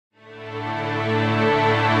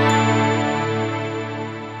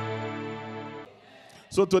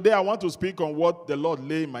So today I want to speak on what the Lord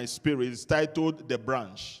laid in my spirit. It's titled The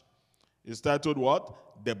Branch. It's titled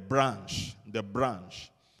what? The Branch. The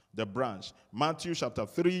Branch. The Branch. Matthew chapter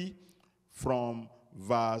 3 from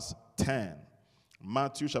verse 10.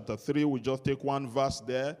 Matthew chapter 3, we just take one verse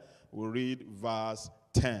there. We'll read verse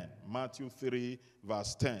 10. Matthew 3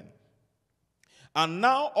 verse 10. And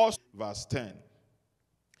now also, verse 10.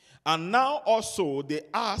 And now also the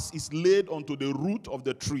axe is laid unto the root of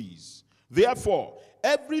the trees. Therefore,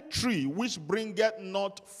 every tree which bringeth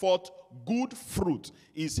not forth good fruit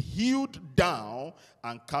is hewed down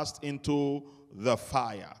and cast into the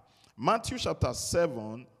fire. Matthew chapter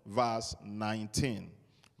 7 verse 19.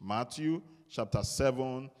 Matthew chapter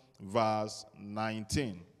 7 verse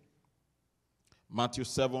 19. Matthew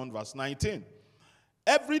 7 verse 19.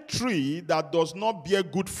 Every tree that does not bear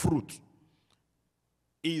good fruit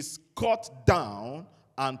is cut down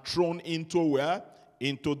and thrown into where?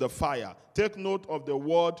 Into the fire. Take note of the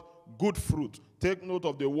word good fruit. Take note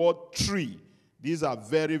of the word tree. These are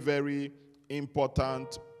very, very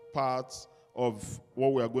important parts of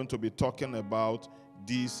what we are going to be talking about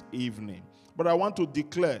this evening. But I want to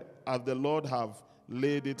declare, as the Lord have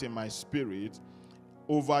laid it in my spirit,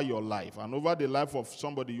 over your life and over the life of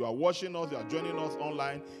somebody. You are watching us, you are joining us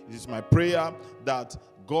online. It is my prayer that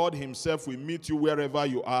God himself will meet you wherever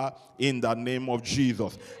you are in the name of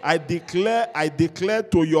Jesus. I declare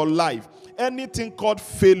to your life, anything called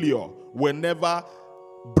failure will never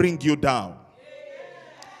bring you down.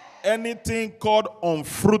 Anything called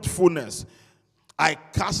unfruitfulness, I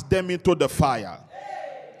cast them into the fire.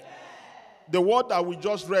 The word that we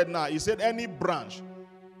just read now, he said any branch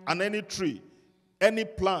and any tree, any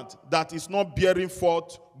plant that is not bearing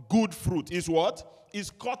forth good fruit is what?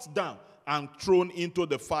 Is cut down and thrown into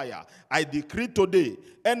the fire. I decree today,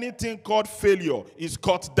 anything called failure is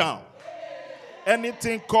cut down.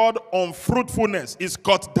 Anything called unfruitfulness is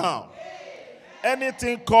cut down.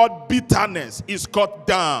 Anything called bitterness is cut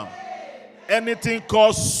down. Anything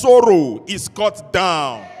called sorrow is cut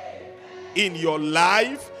down. In your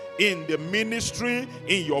life, in the ministry,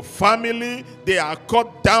 in your family, they are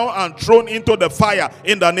cut down and thrown into the fire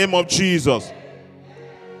in the name of Jesus.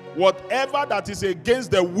 Whatever that is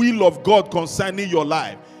against the will of God concerning your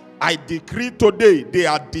life, I decree today they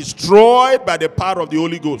are destroyed by the power of the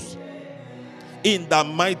Holy Ghost. In the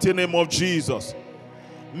mighty name of Jesus.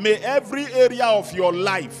 May every area of your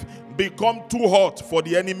life become too hot for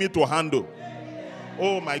the enemy to handle.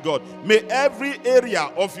 Oh my God. May every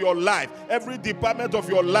area of your life, every department of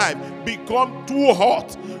your life become too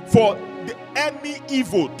hot for any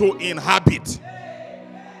evil to inhabit.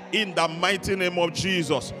 In the mighty name of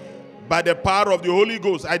Jesus. By the power of the Holy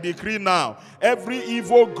Ghost, I decree now, every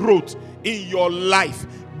evil growth in your life,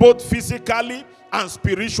 both physically and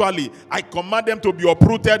spiritually, I command them to be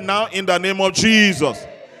uprooted now in the name of Jesus.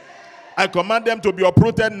 I command them to be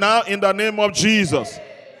uprooted now in the name of Jesus.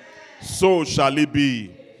 So shall it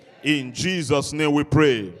be. In Jesus' name we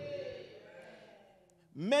pray.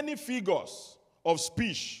 Many figures of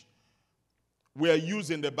speech were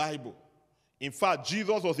used in the Bible. In fact,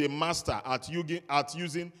 Jesus was a master at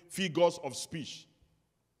using figures of speech.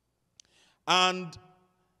 And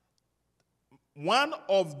one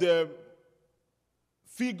of the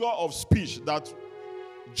figure of speech that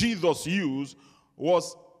Jesus used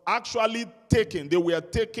was actually taken. They were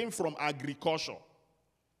taken from agriculture.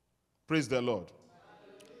 Praise the Lord.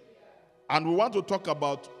 And we want to talk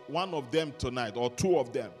about one of them tonight, or two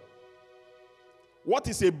of them. What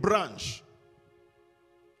is a branch?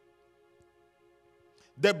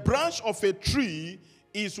 The branch of a tree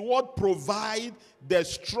is what provides the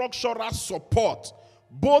structural support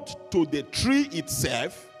both to the tree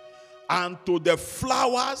itself and to the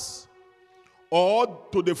flowers or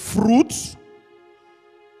to the fruits,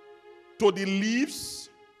 to the leaves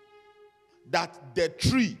that the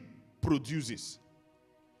tree produces.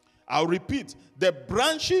 I'll repeat, the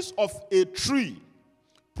branches of a tree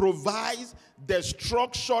provides the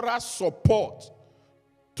structural support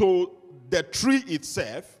to the tree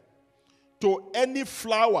itself, to any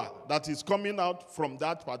flower that is coming out from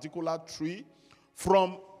that particular tree,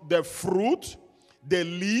 from the fruit, the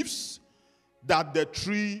leaves that the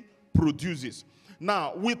tree produces.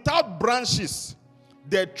 Now, without branches,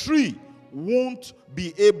 the tree won't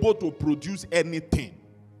be able to produce anything.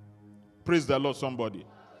 Praise the Lord, somebody.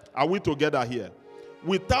 Are we together here?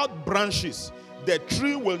 Without branches, the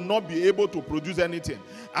tree will not be able to produce anything.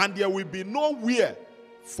 And there will be nowhere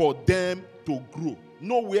for them to grow.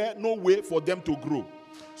 Nowhere, no way for them to grow.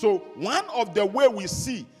 So one of the way we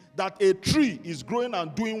see that a tree is growing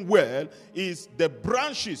and doing well is the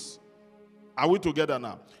branches. Are we together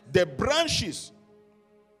now? The branches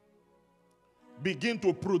begin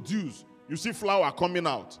to produce. You see flower coming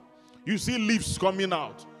out. You see leaves coming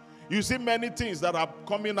out. You see many things that are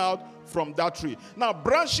coming out from that tree. Now,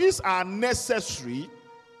 branches are necessary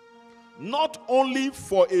not only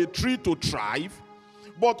for a tree to thrive,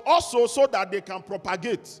 but also so that they can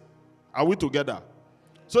propagate. Are we together?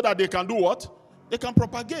 So that they can do what? They can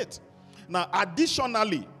propagate. Now,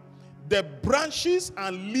 additionally, the branches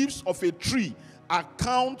and leaves of a tree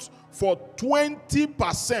account for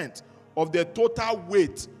 20% of the total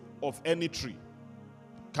weight of any tree.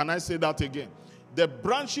 Can I say that again? The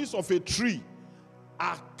branches of a tree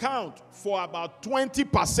account for about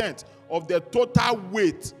 20% of the total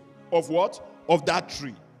weight of what? Of that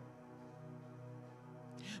tree.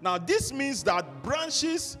 Now, this means that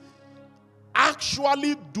branches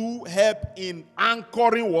actually do help in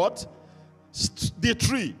anchoring what? The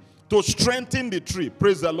tree, to strengthen the tree.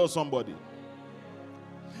 Praise the Lord, somebody.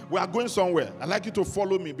 We are going somewhere. I'd like you to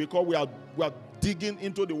follow me because we are digging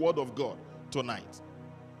into the word of God tonight.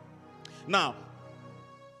 Now,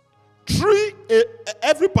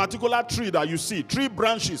 every particular tree that you see, tree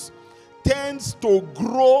branches, tends to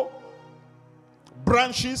grow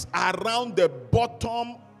branches around the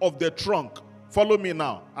bottom of the trunk. Follow me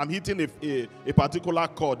now. I'm hitting a particular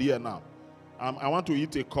chord here now. I want to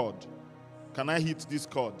hit a chord. Can I hit this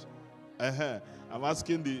chord? I'm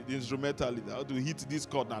asking the instrumentalist how to hit this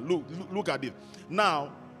chord now. Look at it.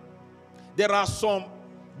 Now, there are some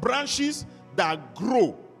branches that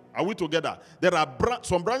grow. Are we together? There are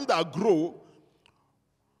some branches that grow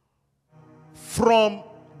from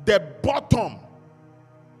the bottom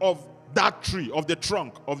of that tree, of the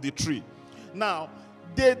trunk of the tree. Now,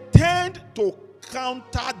 they tend to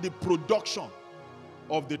counter the production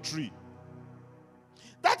of the tree.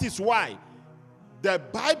 That is why the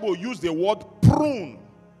Bible used the word prune.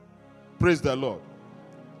 Praise the Lord.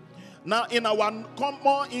 Now, in our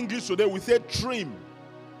common English today, we say trim.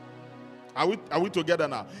 Are we together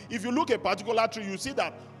now? If you look at a particular tree, you see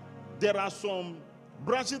that there are some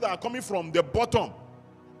branches that are coming from the bottom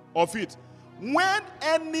of it. When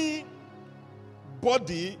anybody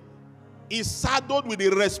is saddled with the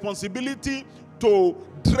responsibility to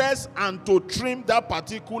dress and to trim that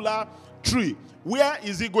particular tree, where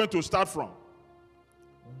is he going to start from?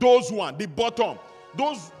 The bottom.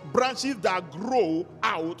 Those branches that grow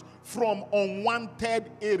out from unwanted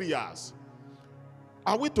areas.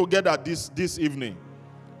 Are we together this evening?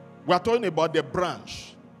 We are talking about the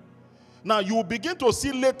branch. Now, you will begin to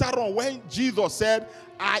see later on when Jesus said,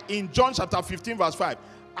 in John chapter 15 verse 5,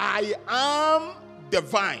 I am the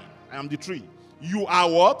vine, I am the tree. You are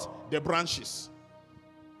what? The branches.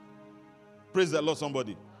 Praise the Lord,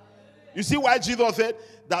 somebody. You see why Jesus said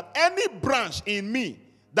that any branch in me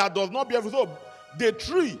that does not bear fruit, so the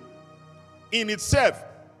tree in itself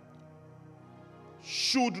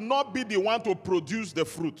should not be the one to produce the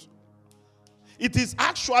fruit. It is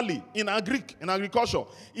actually, in agriculture,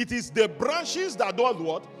 it is the branches that does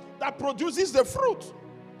what? That produces the fruit.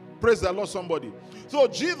 Praise the Lord, somebody. So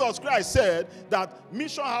Jesus Christ said that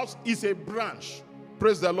Mission House is a branch.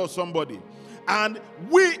 Praise the Lord, somebody. And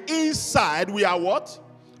we inside, we are what?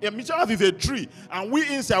 A mission house is a tree. And we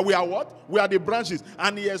inside, we are what? We are the branches.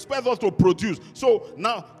 And he expects us to produce. So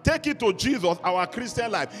now, take it to Jesus, our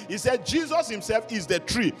Christian life. He said Jesus himself is the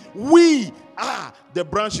tree. We are the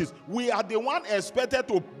branches. We are the one expected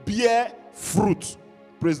to bear fruit.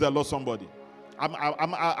 Praise the Lord, somebody.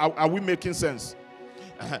 Are we making sense?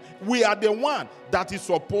 We are the one that is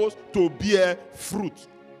supposed to bear fruit.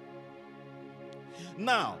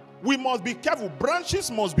 Now, we must be careful. Branches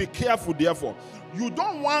must be careful, therefore. You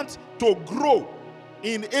don't want to grow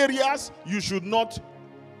in areas you should not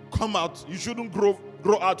come out. You shouldn't grow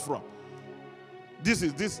out from. This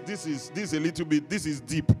is a little bit, this is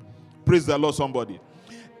deep. Praise the Lord, somebody.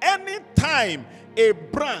 Anytime a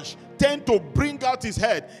branch tends to bring out its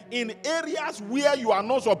head in areas where you are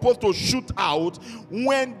not supposed to shoot out,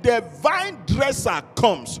 when the vine dresser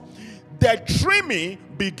comes, the trimming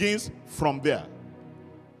begins from there.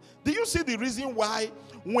 Do you see the reason why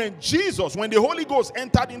when the Holy Ghost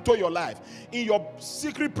entered into your life, in your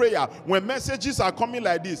secret prayer, when messages are coming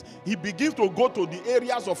like this, he begins to go to the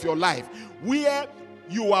areas of your life where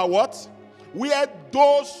you are what? Where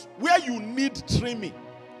you need trimming.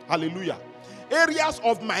 Hallelujah. Areas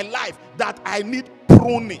of my life that I need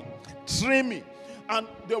pruning, trimming. And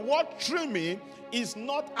the word trimming is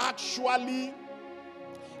not actually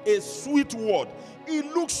a sweet word. It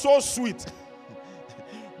looks so sweet.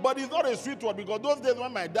 But it's not a sweet word, because those days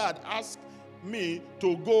when my dad asked me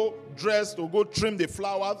to go trim the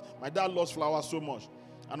flowers, my dad loves flowers so much.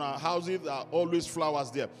 And our houses are always flowers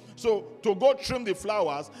there. So to go trim the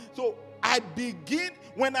flowers, so I begin,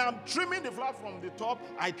 when I'm trimming the flower from the top,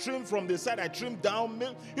 I trim from the side, I trim down.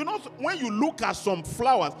 You know, when you look at some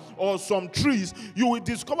flowers or some trees, you will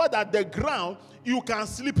discover that the ground, you can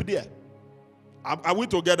sleep there. Are we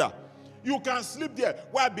together? You can sleep there.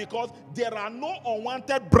 Why? Because there are no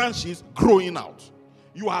unwanted branches growing out.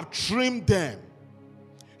 You have trimmed them.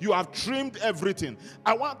 You have trimmed everything.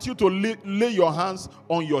 I want you to lay your hands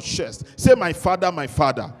on your chest. Say, my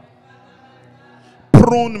Father,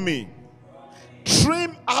 prune me.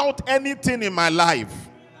 Trim out anything in my life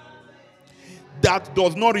that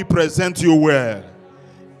does not represent you well.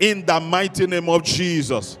 In the mighty name of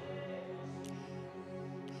Jesus.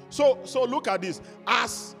 So look at this.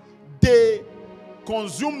 As they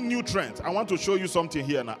consume nutrients, I want to show you something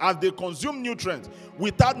here now. As they consume nutrients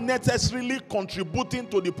without necessarily contributing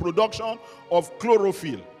to the production of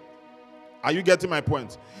chlorophyll. Are you getting my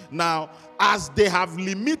point? Now, as they have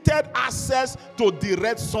limited access to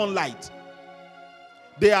direct sunlight,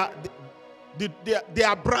 they are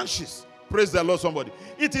branches. Praise the Lord, somebody.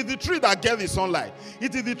 It is the tree that gets the sunlight.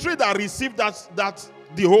 It is the tree that receives that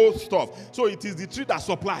the whole stuff. So it is the tree that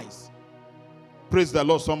supplies. Praise the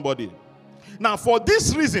Lord, somebody. Now, for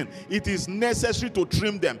this reason, it is necessary to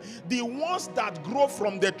trim them. The ones that grow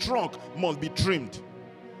from the trunk must be trimmed.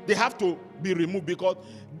 They have to be removed, because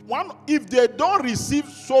if they don't receive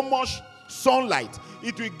so much sunlight,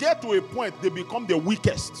 it will get to a point they become the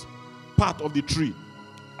weakest part of the tree.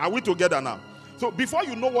 Are we together now? So before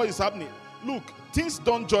you know what is happening, look, things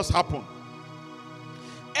don't just happen.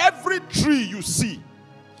 Every tree you see,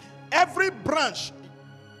 every branch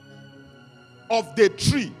of the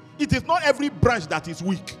tree, it is not every branch that is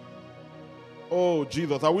weak. Oh,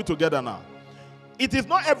 Jesus, are we together now? It is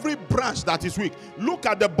not every branch that is weak. Look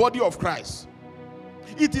at the body of Christ.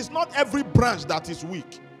 It is not every branch that is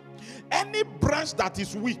weak. Any branch that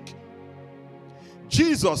is weak,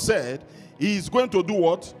 Jesus said he is going to do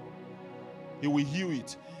what? He will heal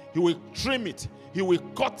it. He will trim it. He will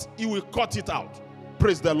cut it out.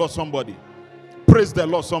 Praise the Lord, somebody. Praise the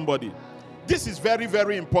Lord, somebody. This is very,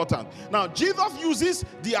 very important. Now, Jesus uses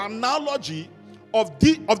the analogy of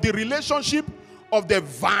the relationship of the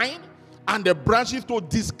vine and the branches to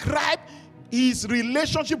describe his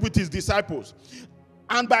relationship with his disciples.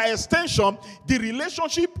 And by extension, the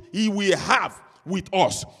relationship he will have with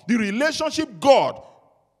us. The relationship God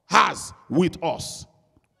has with us.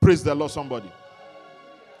 Praise the Lord, somebody.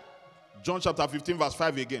 John chapter 15 verse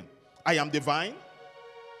 5 again. I am the vine.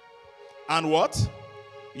 And what?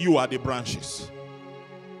 You are the branches.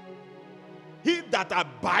 He that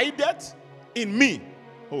abideth in me.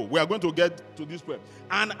 Oh, we are going to get to this point.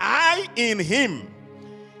 And I in him.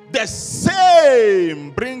 The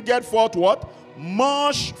same bringeth forth what?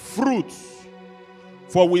 Much fruit.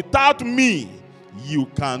 For without me, you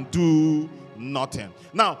can do nothing.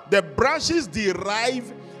 Now, the branches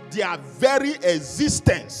derive their very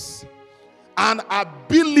existence and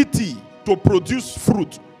ability to produce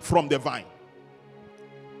fruit from the vine.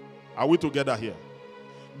 Are we together here?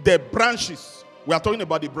 The branches, we are talking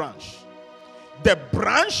about the branch. The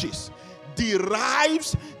branches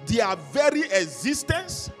derives their very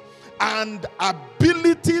existence and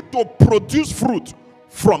ability to produce fruit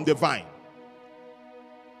from the vine.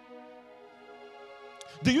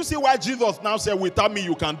 Do you see why Jesus now said, without me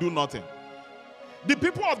you can do nothing? The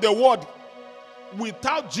people of the world,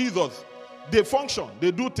 without Jesus, they function,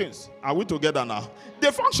 they do things. Are we together now?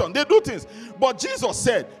 They function, they do things. But Jesus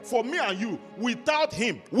said, for me and you, without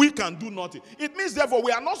him, we can do nothing. It means, therefore,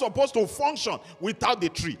 we are not supposed to function without the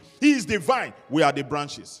tree. He is the vine, we are the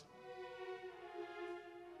branches.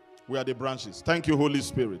 We are the branches. Thank you, Holy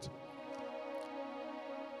Spirit.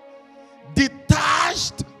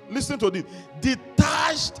 Detached, listen to this.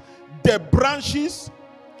 Detached the branches,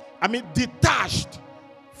 detached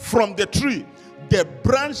from the tree, the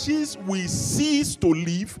branches will cease to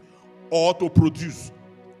live or to produce.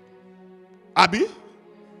 Abi?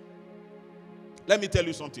 Let me tell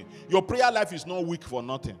you something. Your prayer life is not weak for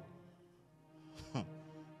nothing.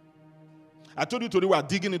 I told you today we are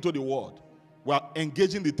digging into the word. We are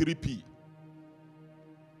engaging the 3P.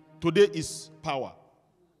 Today is power.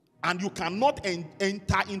 And you cannot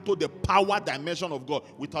enter into the power dimension of God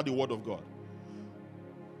without the word of God.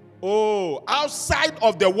 Oh, outside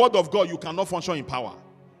of the word of God, you cannot function in power.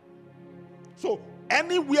 So,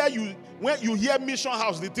 anywhere when you hear Mission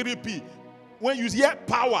House, the 3P, when you hear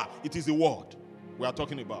power, it is the word we are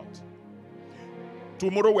talking about.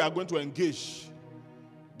 Tomorrow we are going to engage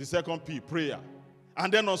the second P, prayer.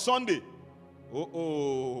 And then on Sunday,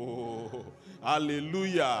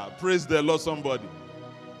 hallelujah, praise the Lord, somebody.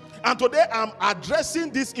 And today I'm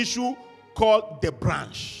addressing this issue called the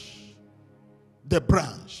branch. The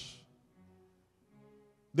branch.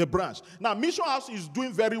 The branch. Now, Mission House is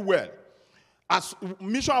doing very well. As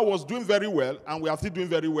Mission House was doing very well, and we are still doing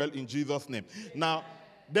very well in Jesus' name. Now,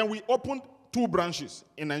 then we opened 2 branches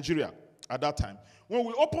in Nigeria at that time. When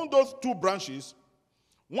we opened those 2 branches,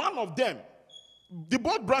 one of them, the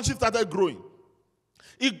both branches started growing.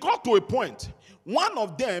 It got to a point, one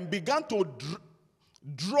of them began to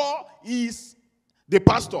draw the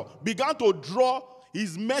pastor began to draw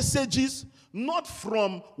his messages not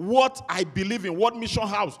from what I believe in, what Mission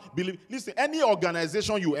House believe. Listen, any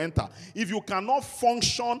organization you enter, if you cannot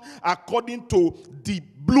function according to the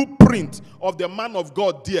blueprint of the man of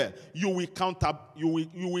God there, you will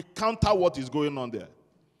counter what is going on there.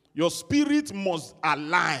 Your spirit must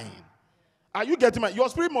align. Are you getting my? Your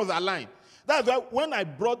spirit must align. That's why when I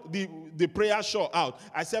brought the prayer show out,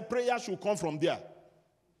 I said prayer should come from there.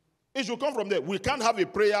 It should come from there. We can't have a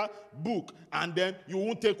prayer book and then you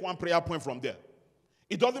won't take one prayer point from there.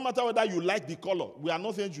 It doesn't matter whether you like the color. We are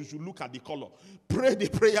not saying you should look at the color. Pray the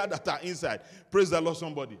prayer that are inside. Praise the Lord,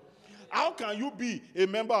 somebody. How can you be a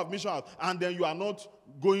member of Mission House and then you are not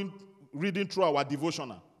reading through our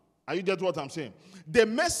devotional? Are you getting what I'm saying? The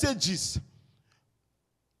messages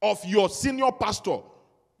of your senior pastor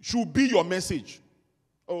should be your message.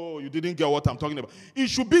 Oh, you didn't get what I'm talking about. It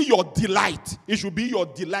should be your delight. It should be your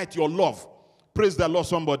delight, your love. Praise the Lord,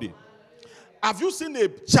 somebody. Have you seen a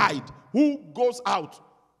child who goes out?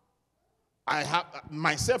 I have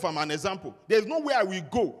myself, I'm an example. There's nowhere I will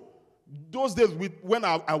go. Those days when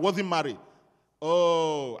I wasn't married,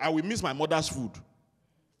 oh, I will miss my mother's food.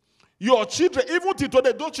 Your children, even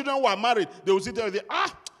today, those children who are married, they will sit there and say,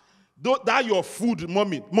 that your food,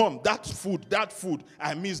 mommy, mom, that food,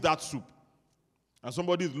 I miss that soup. And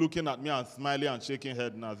somebody is looking at me and smiling and shaking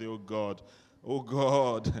head now. They, oh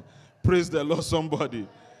God. Praise the Lord, somebody.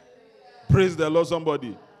 Praise the Lord,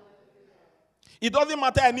 somebody. It doesn't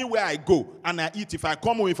matter anywhere I go and I eat. If I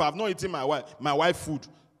come home, if I have not eaten my wife food,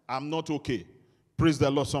 I'm not okay. Praise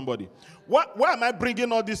the Lord, somebody. Why am I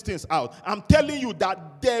bringing all these things out? I'm telling you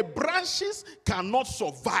that the branches cannot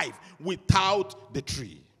survive without the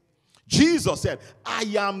tree. Jesus said, I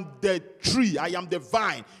am the tree. I am the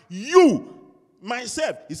vine. You,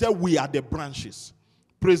 myself, he said, we are the branches.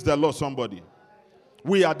 Praise the Lord, somebody.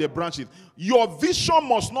 We are the branches. Your vision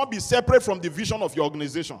must not be separate from the vision of your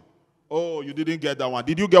organization. Oh, you didn't get that one.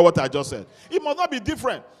 Did you get what I just said? It must not be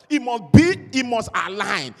different. It must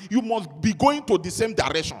align. You must be going to the same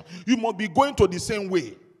direction. You must be going to the same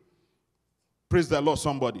way. Praise the Lord,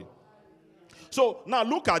 somebody. So, now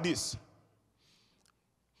look at this.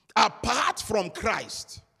 Apart from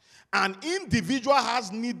Christ, an individual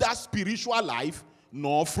has neither spiritual life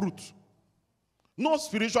nor fruit. No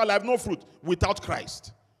spiritual life, no fruit without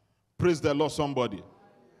Christ. Praise the Lord, somebody.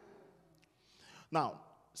 Now,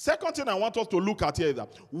 second thing I want us to look at here is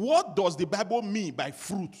that what does the Bible mean by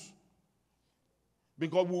fruit?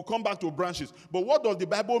 Because we'll come back to branches. But what does the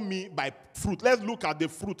Bible mean by fruit? Let's look at the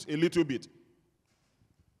fruit a little bit.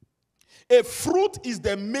 A fruit is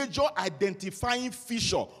the major identifying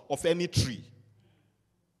feature of any tree.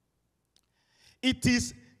 It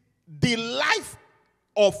is the life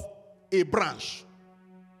of a branch.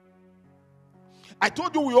 I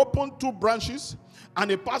told you we opened 2 branches,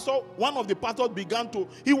 and one of the pastors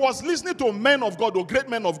he was listening to men of God, or great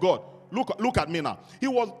men of God. Look at me now. He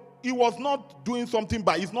was not doing something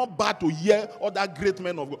bad. It's not bad to hear other great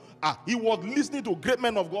men of God. He was listening to great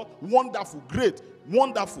men of God. Wonderful, great,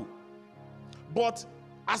 wonderful. But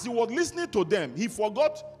as he was listening to them, he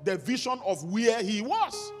forgot the vision of where he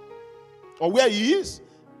was or where he is.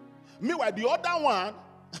 Meanwhile, the other one,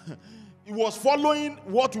 he was following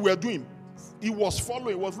what we were doing. He was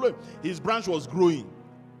following. His branch was growing.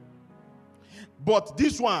 But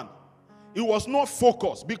this one, he was not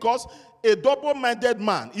focused, because a double-minded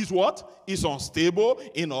man is what? Is unstable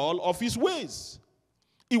in all of his ways.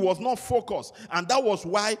 He was not focused. And that was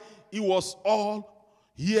why he was all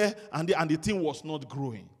here and the thing was not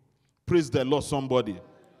growing. Praise the Lord, somebody.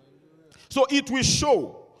 So it will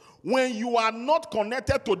show when you are not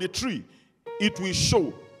connected to the tree. It will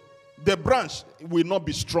show. The branch will not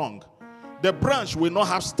be strong. The branch will not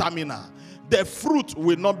have stamina. The fruit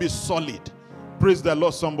will not be solid. Praise the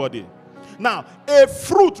Lord, somebody. Now, a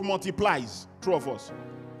fruit multiplies. True of us.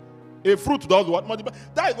 A fruit does what? Multiply.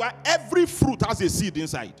 That is why every fruit has a seed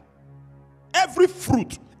inside. Every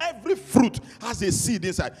fruit has a seed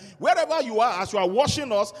inside. Wherever you are, as you are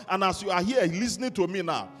watching us and as you are here listening to me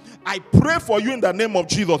now, I pray for you in the name of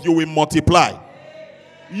Jesus, you will multiply.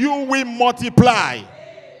 You will multiply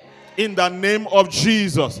in the name of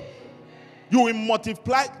Jesus. You will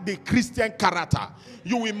multiply the Christian character.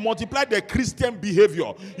 You will multiply the Christian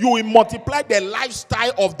behavior. You will multiply the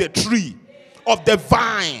lifestyle of the tree. of the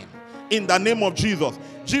vine in the name of Jesus.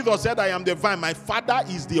 Jesus said, I am the vine. My Father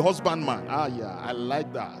is the husbandman. Ah, yeah, I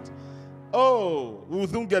like that. Oh, we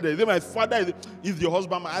don't get it. My Father is the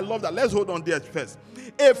husbandman. I love that. Let's hold on there first.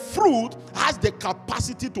 A fruit has the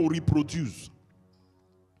capacity to reproduce.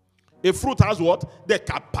 A fruit has what? The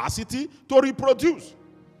capacity to reproduce.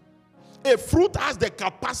 A fruit has the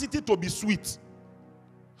capacity to be sweet.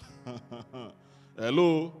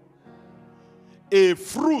 Hello? A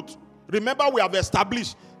fruit. Remember, we have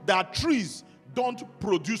established that trees don't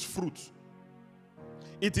produce fruit.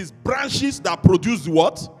 It is branches that produce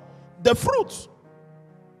what? The fruit.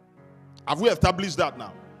 Have we established that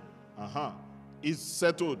now? It's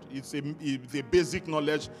settled. It's a basic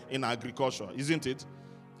knowledge in agriculture, isn't it?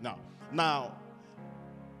 Now,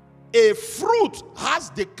 a fruit has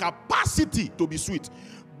the capacity to be sweet.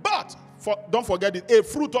 But, don't forget it, a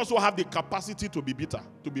fruit also has the capacity to be bitter,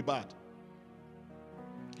 to be bad.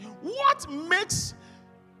 What makes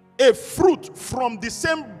a fruit from the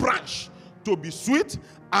same branch to be sweet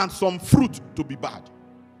and some fruit to be bad?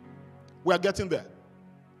 We are getting there.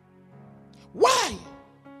 Why?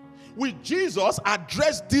 Will Jesus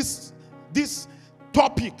address this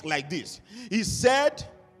topic like this? He said,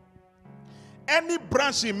 any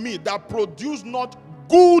branch in me that produce not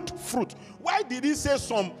good fruit. Why did he say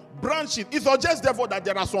some branches? It suggests therefore that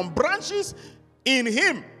there are some branches in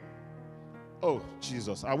him. Oh,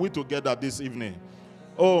 Jesus. Are we together this evening?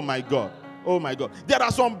 Oh, my God. Oh, my God. There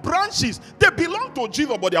are some branches. They belong to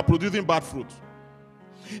Jesus, but they are producing bad fruit.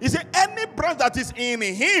 He said, any branch that is in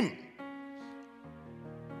him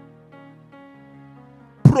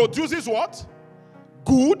produces what?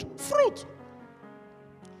 Good fruit.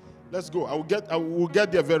 Let's go. I will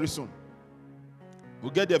get there very soon.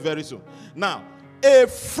 We'll get there very soon. Now, a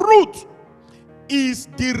fruit is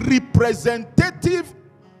the representative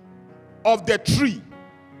of the tree.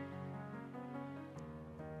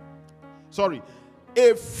 Sorry.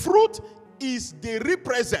 A fruit is the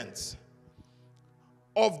represent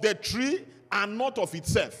of the tree and not of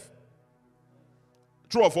itself.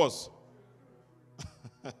 True of us.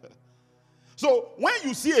 So when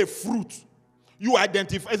you see a fruit, you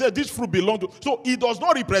identify that this fruit belongs to. So it does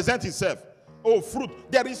not represent itself. Oh, fruit.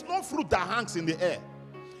 There is no fruit that hangs in the air.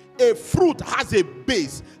 A fruit has a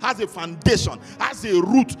base, has a foundation, has a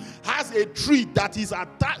root, has a tree that is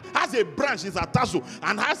attached, has a branch is attached to,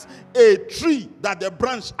 and has a tree that the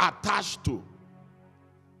branch attached to.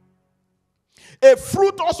 A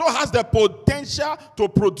fruit also has the potential to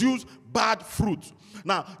produce bad fruit.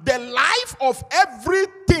 Now, the life of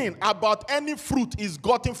everything about any fruit is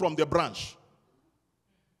gotten from the branch.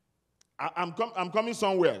 I'm coming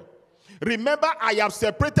somewhere. Remember, I have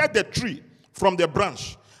separated the tree from the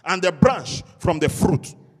branch and the branch from the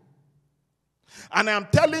fruit. And I am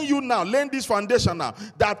telling you now, laying this foundation now,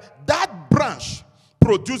 that branch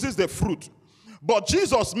produces the fruit. But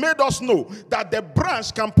Jesus made us know that the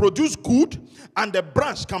branch can produce good and the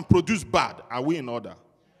branch can produce bad. Are we in order?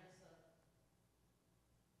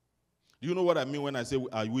 Do you know what I mean when I say,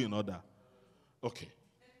 are we in order? Okay.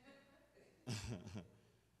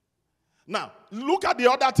 Now, look at the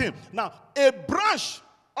other thing. Now, a branch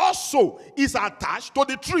also is attached to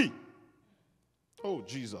the tree. Oh,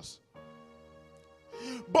 Jesus.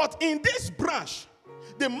 But in this branch,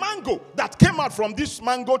 the mango that came out from this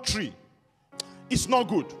mango tree is not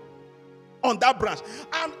good on that branch.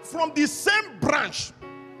 And from the same branch,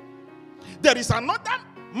 there is another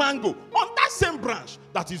mango on that same branch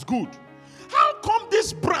that is good. How come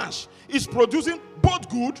this branch is producing both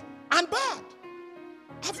good and bad?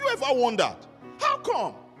 Have you ever wondered? How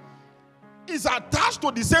come? It's attached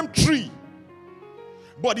to the same tree,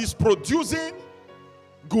 but it's producing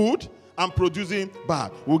good and producing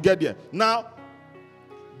bad. We'll get there. Now,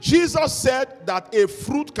 Jesus said that a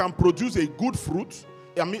fruit can produce a good fruit.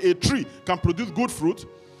 I mean, a tree can produce good fruit,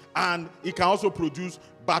 and it can also produce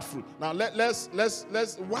bad fruit. Now, let's.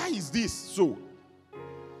 Why is this so?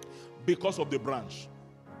 Because of the branch.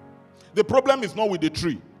 The problem is not with the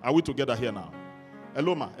tree. Are we together here now?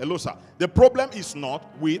 Hello, ma. Hello, sir. The problem is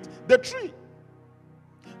not with the tree.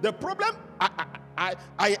 The problem,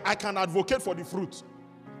 I can advocate for the fruit.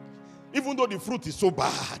 Even though the fruit is so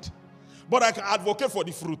bad. But I can advocate for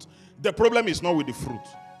the fruit. The problem is not with the fruit.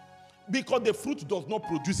 Because the fruit does not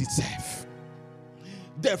produce itself.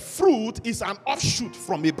 The fruit is an offshoot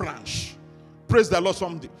from a branch. Praise the Lord,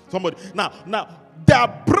 somebody. Now,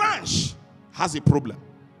 the branch has a problem.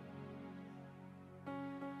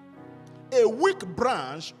 A weak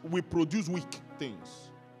branch will produce weak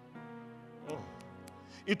things. Oh.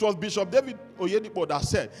 It was Bishop David Oyedepo that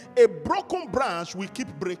said, a broken branch will keep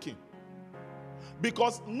breaking.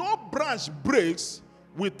 Because no branch breaks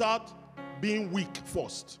without being weak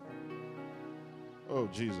first. Oh,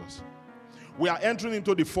 Jesus. We are entering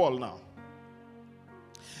into the fall now.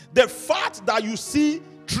 The fact that you see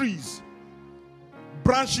trees,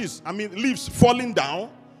 branches, leaves falling down,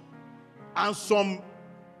 and some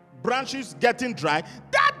branches getting dry,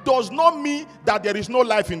 that does not mean that there is no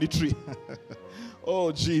life in the tree.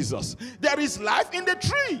 Oh, Jesus. There is life in the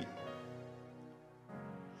tree.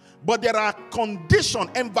 But there are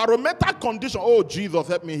conditions, environmental conditions. Oh, Jesus,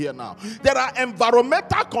 help me here now. There are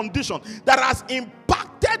environmental conditions that has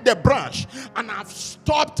impacted the branch and have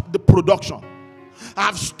stopped the production.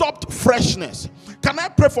 I've stopped freshness. Can I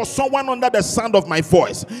pray for someone under the sound of my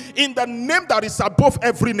voice? In the name that is above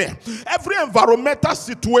every name. Every environmental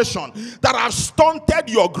situation that have stunted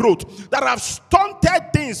your growth, that have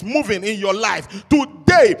stunted things moving in your life,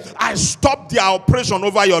 today I stop their operation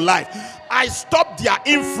over your life. I stop their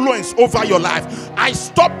influence over your life. I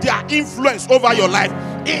stop their influence over your life.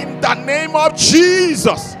 In the name of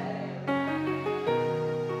Jesus.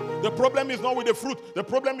 The problem is not with the fruit. The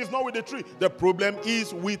problem is not with the tree. The problem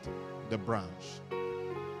is with the branch.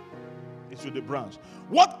 It's with the branch.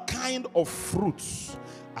 What kind of fruits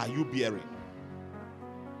are you bearing?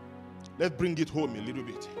 Let's bring it home a little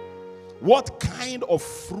bit. What kind of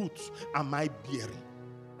fruits am I bearing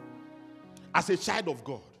as a child of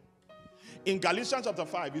God? In Galatians chapter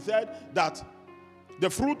 5, he said that the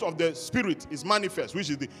fruit of the Spirit is manifest, which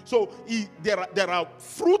is there are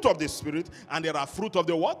fruit of the Spirit and there are fruit of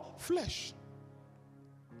the what? Flesh.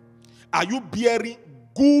 Are you bearing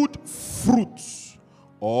good fruits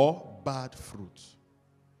or bad fruits?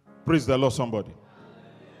 Praise the Lord, somebody.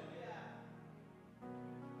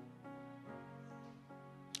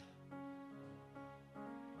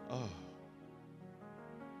 Oh.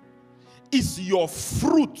 Is your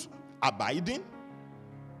fruit abiding?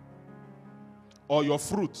 Or your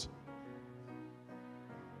fruit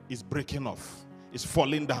is breaking off, is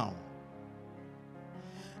falling down?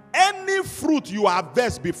 Any fruit you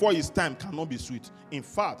harvest before its time cannot be sweet. In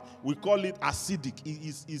fact, we call it acidic.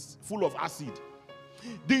 It is full of acid.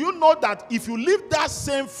 Do you know that if you leave that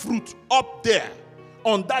same fruit up there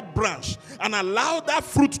on that branch and allow that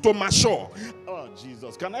fruit to mature? Oh,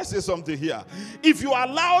 Jesus, can I say something here? If you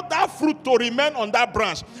allow that fruit to remain on that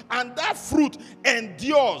branch and that fruit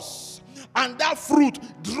endures, and that fruit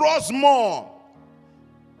draws more,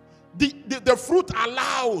 the fruit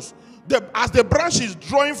allows, as the branch is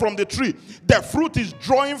drawing from the tree, the fruit is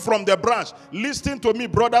drawing from the branch. Listen to me,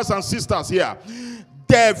 brothers and sisters here.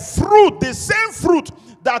 The fruit, the same fruit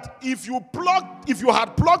that if you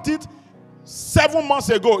had plucked it 7 months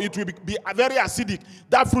ago, it will be very acidic.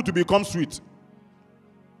 That fruit will become sweet.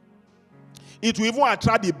 It will even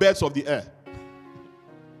attract the birds of the air.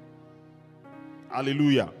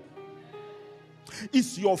 Hallelujah.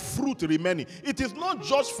 Is your fruit remaining? It is not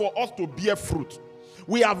just for us to bear fruit.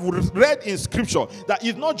 We have read in scripture that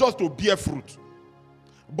it's not just to bear fruit,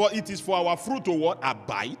 but it is for our fruit to what?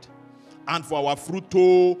 Abide, and for our fruit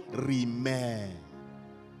to remain.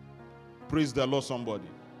 Praise the Lord, somebody.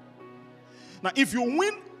 Now, if you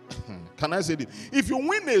win, can I say this? If you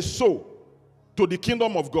win a soul to the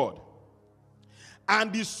kingdom of God,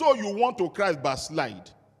 and the soul you want to Christ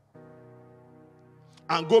backslide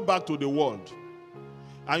and go back to the world,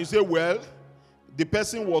 and you say, well, the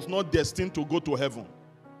person was not destined to go to heaven.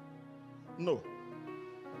 No.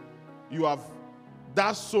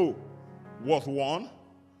 That soul was won,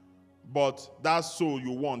 but that soul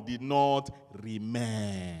you won did not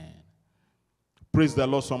remain. Praise the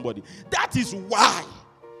Lord, somebody. That is why,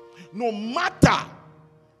 no matter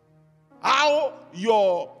how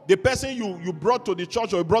the person you brought to the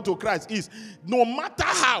church or you brought to Christ is, no matter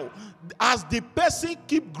how, as the person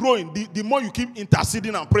keep growing, the more you keep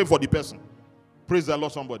interceding and praying for the person. Praise the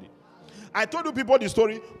Lord, somebody. I told you people the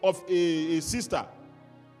story of a sister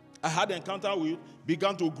I had an encounter with,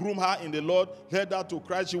 began to groom her in the Lord, led her to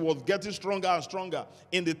Christ. She was getting stronger and stronger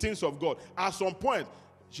in the things of God. At some point,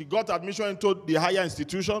 she got admission into the higher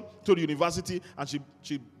institution, to the university, and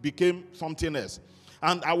she became something else.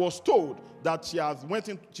 And I was told that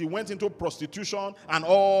she went into prostitution and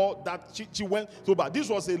all that. She went so bad. This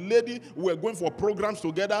was a lady, we were going for programs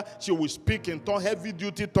together. She would speak in tongues,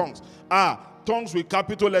 heavy-duty tongues. Tongues with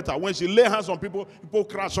capital letter. When she lay hands on people, people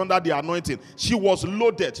crash under the anointing. She was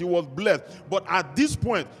loaded. She was blessed. But at this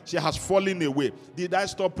point, she has fallen away. Did I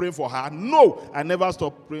stop praying for her? No, I never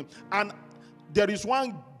stopped praying. And there is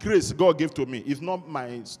one grace God gave to me. It's not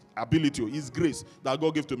my ability. It's grace that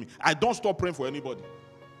God gave to me. I don't stop praying for anybody.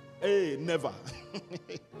 Hey, never.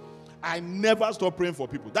 I never stop praying for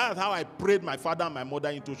people. That's how I prayed my father and my mother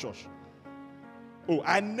into church. Oh,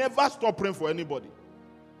 I never stop praying for anybody.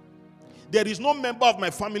 There is no member of my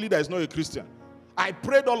family that is not a Christian. I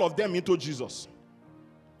prayed all of them into Jesus.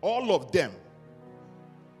 All of them.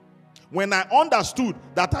 When I understood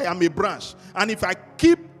that I am a branch, and if I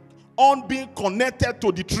keep on being connected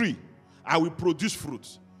to the tree, I will produce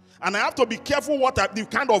fruit. And I have to be careful the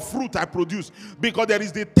kind of fruit I produce, because there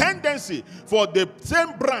is the tendency for the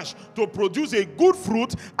same branch to produce a good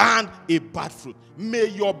fruit and a bad fruit. May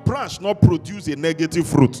your branch not produce a negative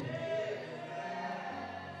fruit.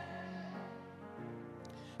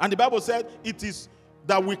 And the Bible said it is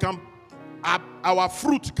that our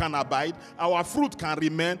fruit can abide, our fruit can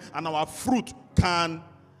remain, and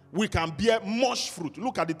we can bear much fruit.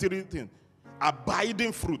 Look at the three things: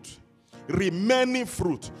 abiding fruit, remaining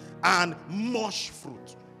fruit, and much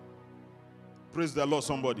fruit. Praise the Lord,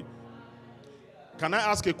 somebody. Can I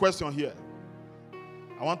ask a question here?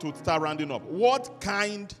 I want to start rounding up. What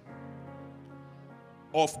kind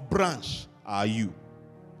of branch are you?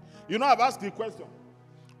 You know, I've asked the question,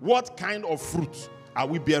 what kind of fruit are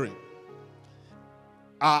we bearing?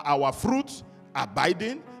 Are our fruits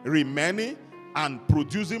abiding, remaining, and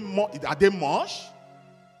producing more? Are they much?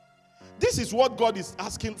 This is what God is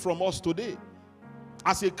asking from us today.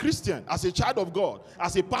 As a Christian, as a child of God,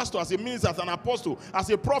 as a pastor, as a minister, as an apostle, as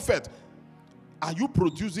a prophet, are you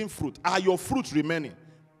producing fruit? Are your fruit remaining?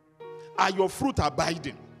 Are your fruit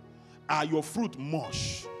abiding? Are your fruit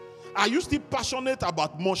much? Are you still passionate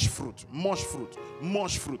about much fruit? Much fruit.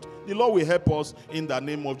 Much fruit. The Lord will help us in the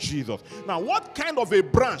name of Jesus. Now, what kind of a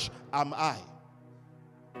branch am I?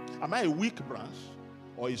 Am I a weak branch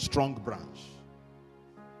or a strong branch?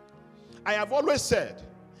 I have always said,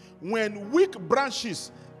 when weak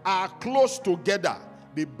branches are close together,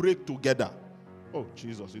 they break together. Oh,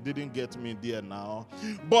 Jesus, you didn't get me there now.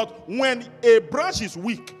 But when a branch is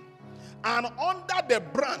weak, and under the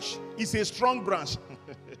branch is a strong branch,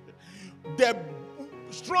 the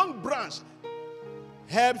strong branch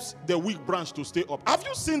helps the weak branch to stay up. Have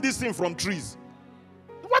you seen this thing from trees?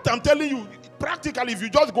 What I'm telling you, practically, if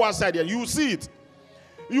you just go outside here, you will see it.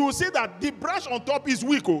 You will see that the branch on top is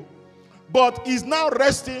weak, but is now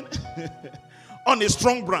resting on a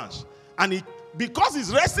strong branch. And because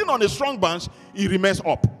it's resting on a strong branch, it remains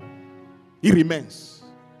up. It remains.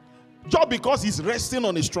 Just because he's resting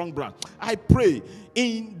on a strong branch. I pray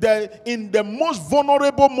in the most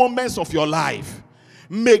vulnerable moments of your life,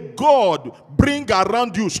 may God bring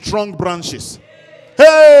around you strong branches.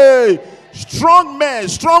 Hey, strong men,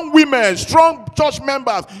 strong women, strong church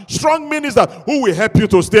members, strong ministers who will help you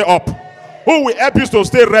to stay up, who will help you to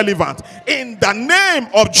stay relevant in the name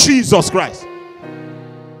of Jesus Christ.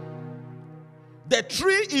 The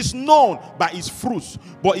tree is known by its fruits,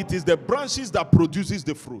 but it is the branches that produces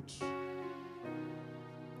the fruit.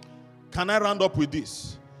 Can I round up with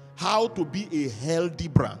this? How to be a healthy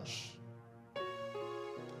branch.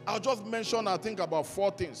 I'll just mention, I think, about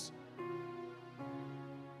 4 things.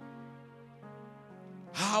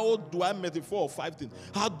 How do I maintain 4 or 5 things?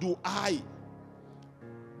 How do I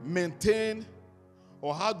maintain,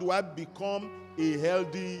 or how do I become a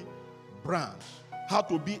healthy branch? How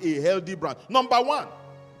to be a healthy branch. Number 1,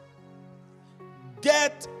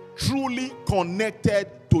 get truly connected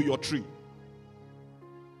to your tree.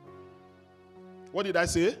 What did I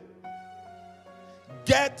say?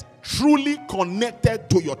 Get truly connected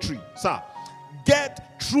to your tree. Sir,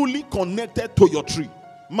 get truly connected to your tree.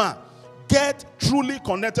 Ma, get truly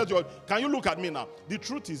connected to your... Can you look at me now? The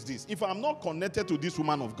truth is this. If I'm not connected to this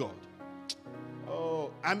woman of God,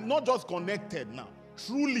 I'm not just connected now.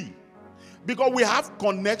 Truly. Because we have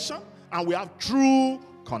connection and we have true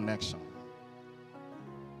connection.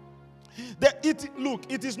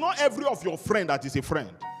 Look, it is not every of your friend that is a friend.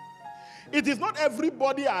 It is not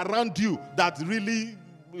everybody around you that really,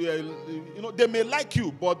 they may like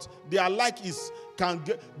you, but their like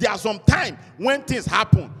there are some time when things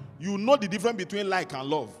happen, you know the difference between like and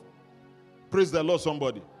love. Praise the Lord,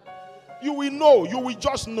 somebody. You will know, you will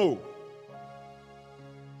just know.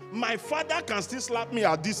 My father can still slap me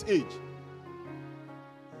at this age.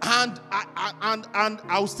 And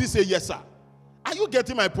I'll still say yes, sir. Are you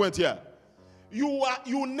getting my point here?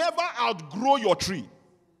 You never outgrow your tree.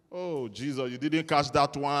 Oh, Jesus, you didn't catch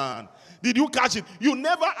that one. Did you catch it? You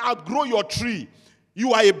never outgrow your tree.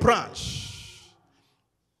 You are a branch.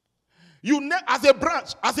 As a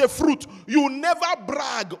branch, as a fruit, you never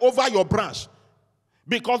brag over your branch,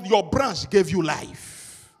 because your branch gave you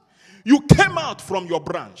life. You came out from your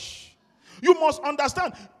branch. You must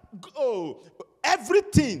understand,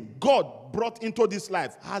 everything God brought into this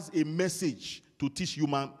life has a message to teach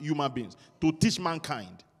human beings, to teach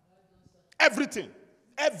mankind. Everything.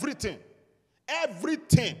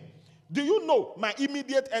 Do you know my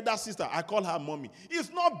immediate elder sister? I call her mommy.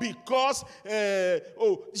 It's not because,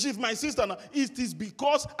 she's my sister now. It is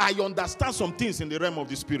because I understand some things in the realm of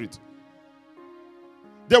the spirit.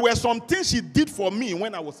 There were some things she did for me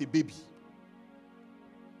when I was a baby.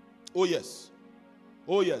 Oh, yes.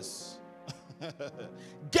 Oh, yes.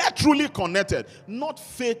 Get truly connected. Not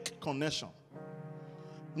fake connection.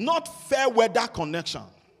 Not fair weather connection.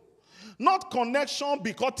 Not connection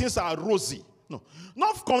because things are rosy. No.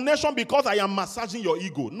 Not connection because I am massaging your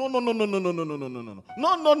ego. No.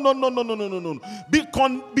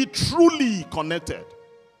 Be truly connected.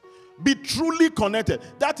 Be truly connected.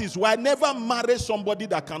 That is why never marry somebody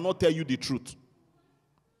that cannot tell you the truth.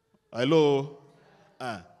 Hello?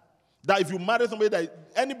 That if you marry somebody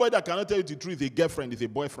anybody that cannot tell you the truth is a girlfriend, is a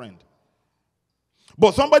boyfriend.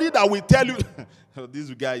 But somebody that will tell you, this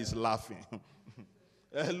guy is laughing.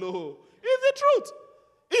 Hello? It's the truth.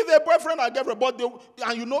 It's a boyfriend or girlfriend, but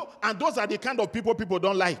and those are the kind of people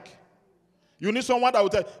don't like. You need someone that will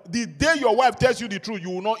tell. The day your wife tells you the truth,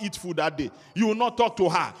 you will not eat food that day. You will not talk to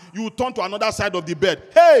her. You will turn to another side of the bed.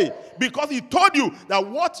 Hey, because he told you that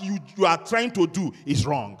what you are trying to do is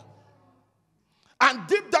wrong. And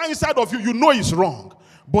deep down inside of you, you know it's wrong.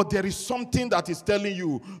 But there is something that is telling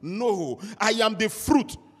you, no, I am the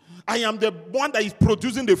fruit. I am the one that is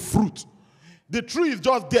producing the fruit. The tree is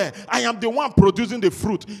just there. I am the one producing the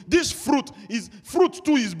fruit. This fruit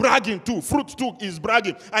too is bragging too. Fruit too is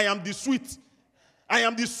bragging. I am the sweet. I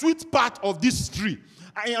am the sweet part of this tree.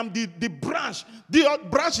 I am the branch. The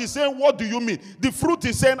branch is saying, what do you mean? The fruit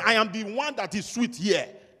is saying, I am the one that is sweet here.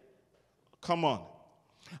 Come on.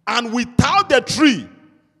 And without the tree,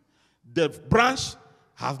 the branch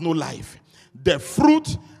has no life. The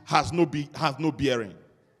fruit has no bearing.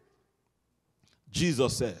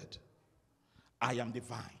 Jesus said, I am the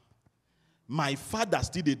vine. My Father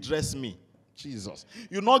still address me. Jesus.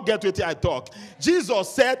 You not get what I talk. Jesus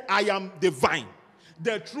said, I am the vine.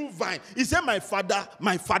 The true vine. He said, my father.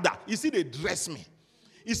 You see, they dress me.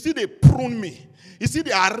 You see, they prune me. You see,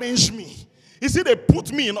 they arrange me. You see, they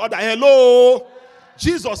put me in order. Hello?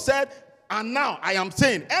 Jesus said, and now I am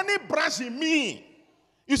saying, any branch in me,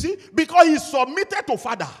 you see, because he submitted to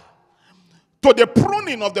Father, to the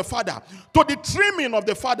pruning of the Father, to the trimming of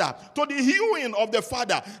the Father, to the hewing of the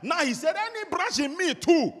Father. Now he said, any branch in me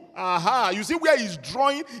too. You see where he's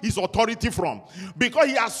drawing his authority from. Because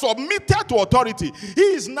he has submitted to authority. He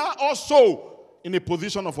is now also in a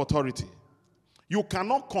position of authority. You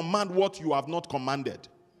cannot command what you have not commanded.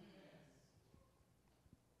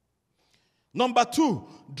 Number 2,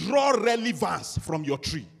 draw relevance from your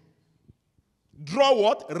tree. Draw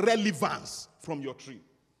what? Relevance from your tree.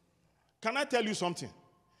 Can I tell you something?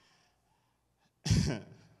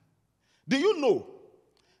 Do you know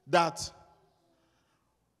that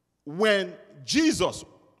when Jesus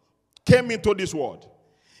came into this world,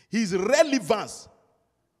 his relevance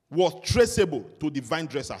was traceable to the vine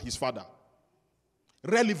dresser, his father?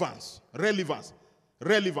 Relevance.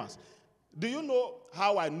 Do you know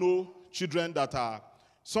how I know children that are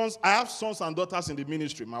sons? I have sons and daughters in the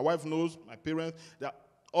ministry. My wife knows, my parents, they're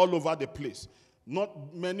all over the place.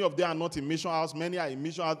 Not many of them are not in mission house, many are in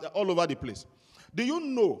mission house, all over the place. Do you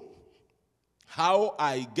know how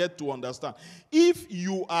I get to understand? If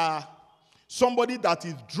you are somebody that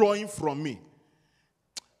is drawing from me,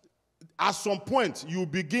 at some point you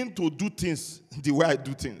begin to do things the way I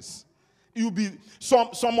do things.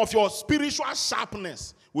 Some of your spiritual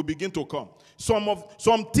sharpness will begin to come.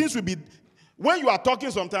 Some things will be, when you are talking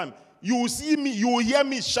sometimes, you will see me, you will hear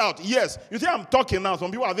me shout. Yes, you see I'm talking now. Some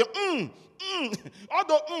people are saying,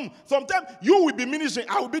 Although sometimes you will be ministering,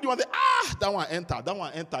 I will be the one that that one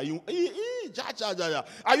enter. Are you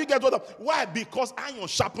get what? Why? Because iron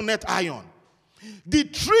sharpeneth iron. The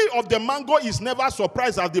tree of the mango is never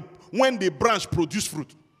surprised when the branch produce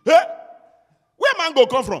fruit. Hey? Where mango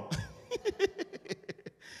come from?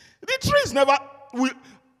 The tree is never.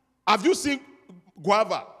 Have you seen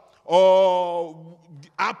guava or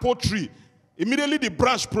apple tree? Immediately the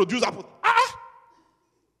branch produce apple.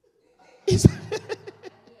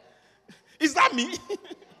 Is that me?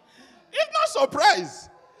 It's not surprise.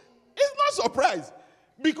 It's not surprise.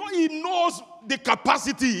 Because he knows the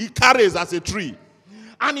capacity he carries as a tree.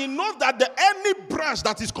 And he knows that any branch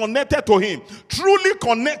that is connected to him, truly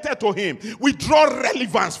connected to him, will draw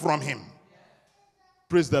relevance from him.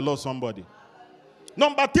 Praise the Lord, somebody.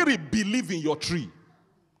 Number 3, believe in your tree.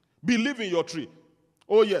 Believe in your tree.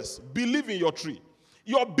 Oh yes, believe in your tree.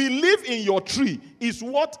 Your belief in your tree is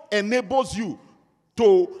what enables you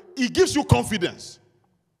to, it gives you confidence.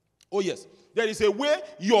 Oh yes, there is a way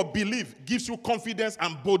your belief gives you confidence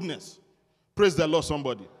and boldness. Praise the Lord,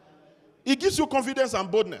 somebody. It gives you confidence and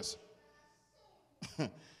boldness.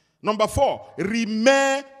 Number 4,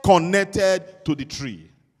 remain connected to the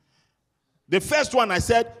tree. The first one I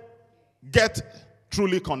said, get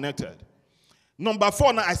truly connected. Number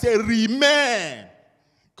 4, now I say remain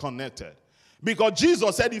connected. Because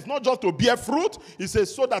Jesus said it's not just to bear fruit. He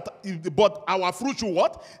says so that, but our fruit should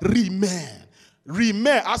what? Remain.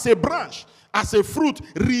 Remain as a branch, as a fruit.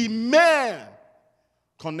 Remain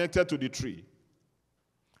connected to the tree.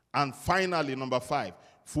 And finally, number 5,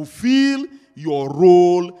 fulfill your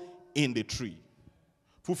role in the tree.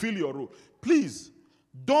 Fulfill your role. Please,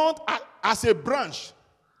 don't, as a branch,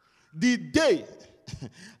 the day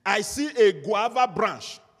I see a guava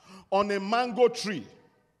branch on a mango tree,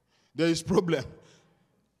 there is problem.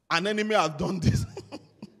 An enemy has done this.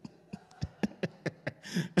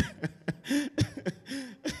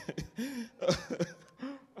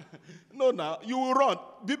 No, now, you will run.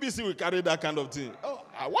 BBC will carry that kind of thing. Oh,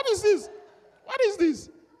 what is this? What is this?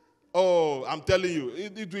 Oh, I'm telling you,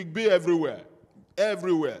 it will be everywhere.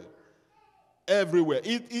 Everywhere. Everywhere.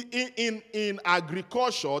 In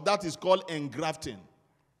agriculture, that is called engrafting.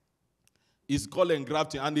 It's called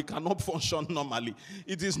engrafting, and it cannot function normally.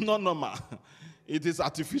 It is not normal. It is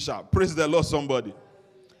artificial. Praise the Lord, somebody.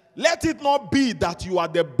 Let it not be that you are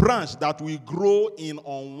the branch that will grow in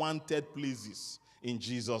unwanted places. In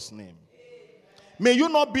Jesus' name. May you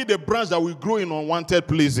not be the branch that will grow in unwanted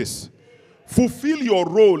places. Fulfill your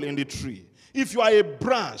role in the tree. If you are a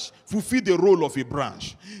branch, fulfill the role of a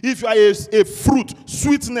branch. If you are a fruit,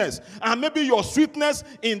 sweetness, and maybe your sweetness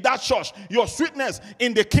in that church, your sweetness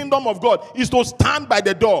in the kingdom of God is to stand by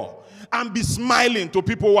the door and be smiling to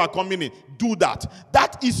people who are coming in. Do that.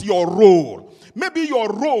 That is your role. Maybe your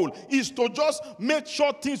role is to just make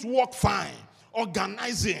sure things work fine.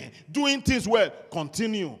 Organizing, doing things well.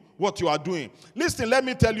 Continue what you are doing. Listen, let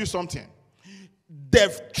me tell you something.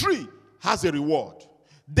 The tree has a reward.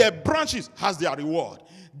 The branches has their reward.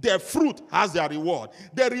 The fruit has their reward.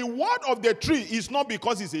 The reward of the tree is not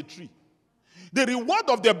because it's a tree. The reward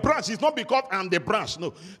of the branch is not because I'm the branch.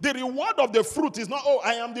 No. The reward of the fruit is not, oh,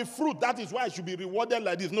 I am the fruit. That is why I should be rewarded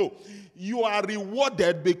like this. No. You are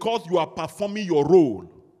rewarded because you are performing your role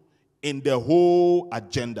in the whole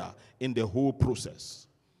agenda, in the whole process.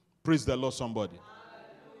 Praise the Lord, somebody.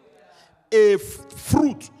 A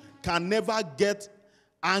fruit can never get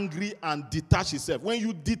angry and detach itself. When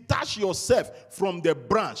you detach yourself from the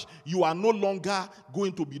branch, you are no longer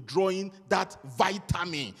going to be drawing that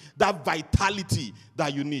vitamin, that vitality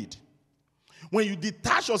that you need. When you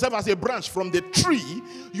detach yourself as a branch from the tree,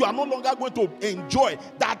 you are no longer going to enjoy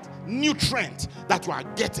that nutrient that you are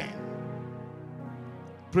getting.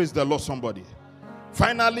 Praise the Lord, somebody.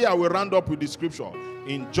 Finally, I will round up with the scripture.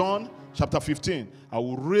 In John chapter 15, I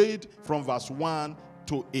will read from verse 1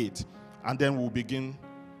 to 8. And then we'll begin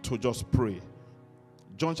to just pray.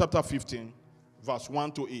 John chapter 15, verse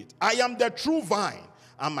 1 to 8. I am the true vine,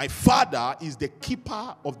 and my Father is the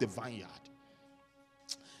keeper of the vineyard.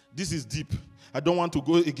 This is deep. I don't want to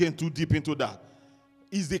go again too deep into that.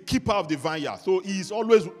 He's the keeper of the vineyard. So he is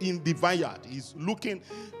always in the vineyard. He's looking.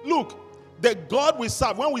 Look, the God we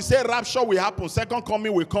serve, when we say rapture will happen, second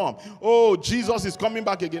coming will come. Oh, Jesus is coming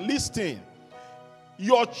back again. Listen,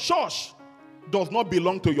 your church does not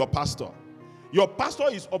belong to your pastor. Your pastor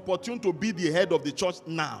is opportune to be the head of the church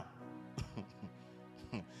now.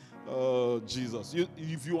 Oh, Jesus.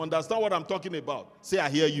 If you understand what I'm talking about, say, I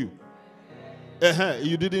hear you.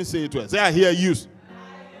 You didn't say it well. Say, I hear you.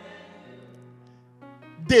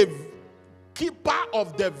 The keeper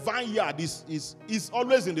of the vineyard is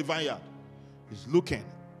always in the vineyard. He's looking.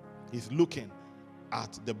 He's looking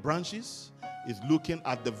at the branches. He's looking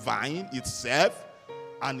at the vine itself.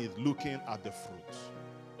 And he's looking at the fruit.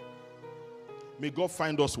 May God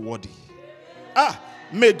find us worthy.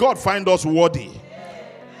 May God find us worthy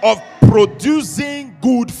of producing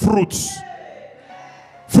good fruits.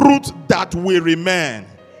 Fruit that will remain.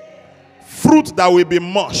 Fruit that will be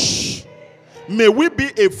much. May we be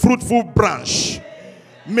a fruitful branch.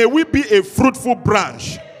 May we be a fruitful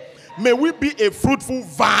branch. May we be a fruitful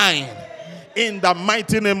vine. In the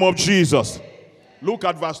mighty name of Jesus. Look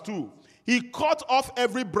at verse 2. He cut off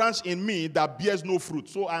every branch in me that bears no fruit.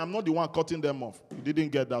 So I am not the one cutting them off. You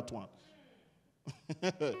didn't get that one.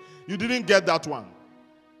 You didn't get that one.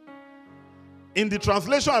 In the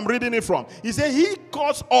translation I'm reading it from, he said, he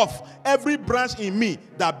cuts off every branch in me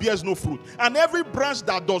that bears no fruit. And every branch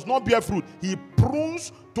that does not bear fruit, he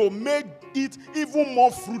prunes to make it even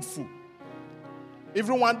more fruitful.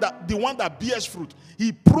 The one that bears fruit,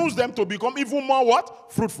 he prunes them to become even more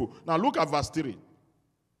what? Fruitful. Now look at verse 3.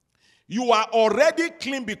 You are already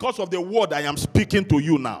clean because of the word I am speaking to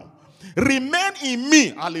you now. Remain in me.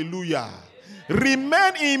 Hallelujah.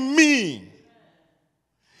 Remain in me.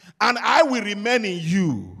 and I will remain in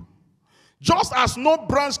you. Just as no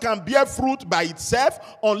branch can bear fruit by itself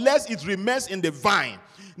unless it remains in the vine,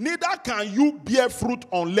 neither can you bear fruit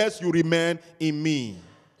unless you remain in me.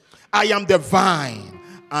 I am the vine,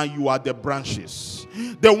 and you are the branches.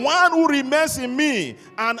 The one who remains in me,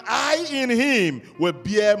 and I in him, will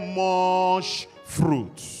bear much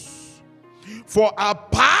fruit. For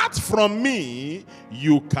apart from me,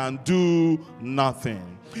 you can do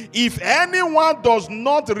nothing. If anyone does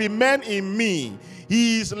not remain in me,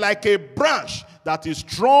 he is like a branch that is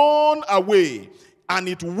thrown away, and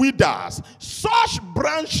it withers. Such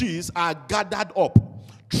branches are gathered up,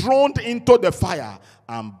 thrown into the fire,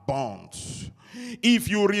 and burnt. If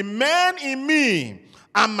you remain in me,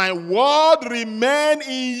 and my word remain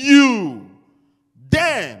in you,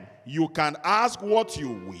 then you can ask what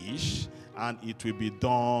you wish, and it will be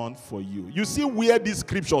done for you. You see where this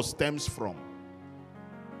scripture stems from.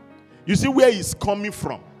 You see where it's coming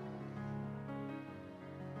from.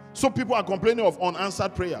 So people are complaining of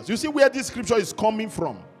unanswered prayers. You see where this scripture is coming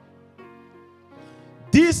from.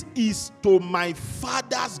 This is to my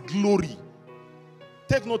Father's glory.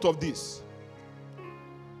 Take note of this.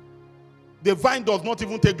 The vine does not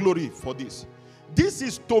even take glory for this. This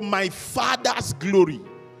is to my Father's glory.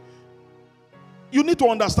 You need to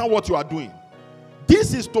understand what you are doing.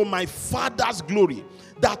 This is to my Father's glory,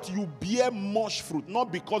 that you bear much fruit,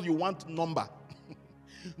 not because you want number.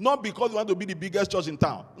 Not because you want to be the biggest church in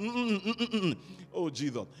town. Oh,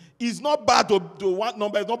 Jesus. It's not bad to want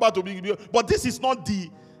number. It's not bad to be, but this is not the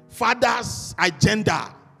Father's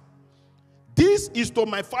agenda. This is to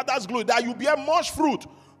my Father's glory, that you bear much fruit,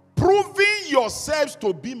 proving yourselves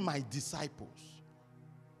to be my disciples.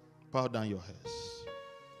 Bow down your heads.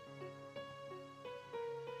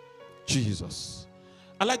 Jesus,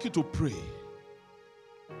 I'd like you to pray.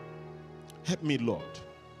 Help me, Lord,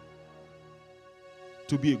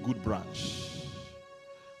 to be a good branch,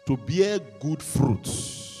 to bear good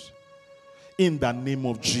fruits in the name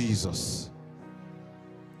of Jesus.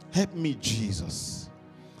 Help me, Jesus.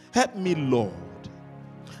 Help me, Lord.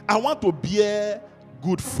 I want to bear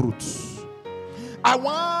good fruits. I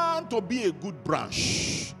want to be a good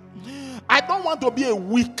branch. I don't want to be a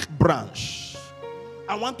weak branch.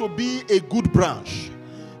 I want to be a good branch.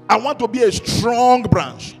 I want to be a strong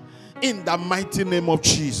branch in the mighty name of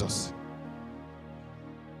Jesus.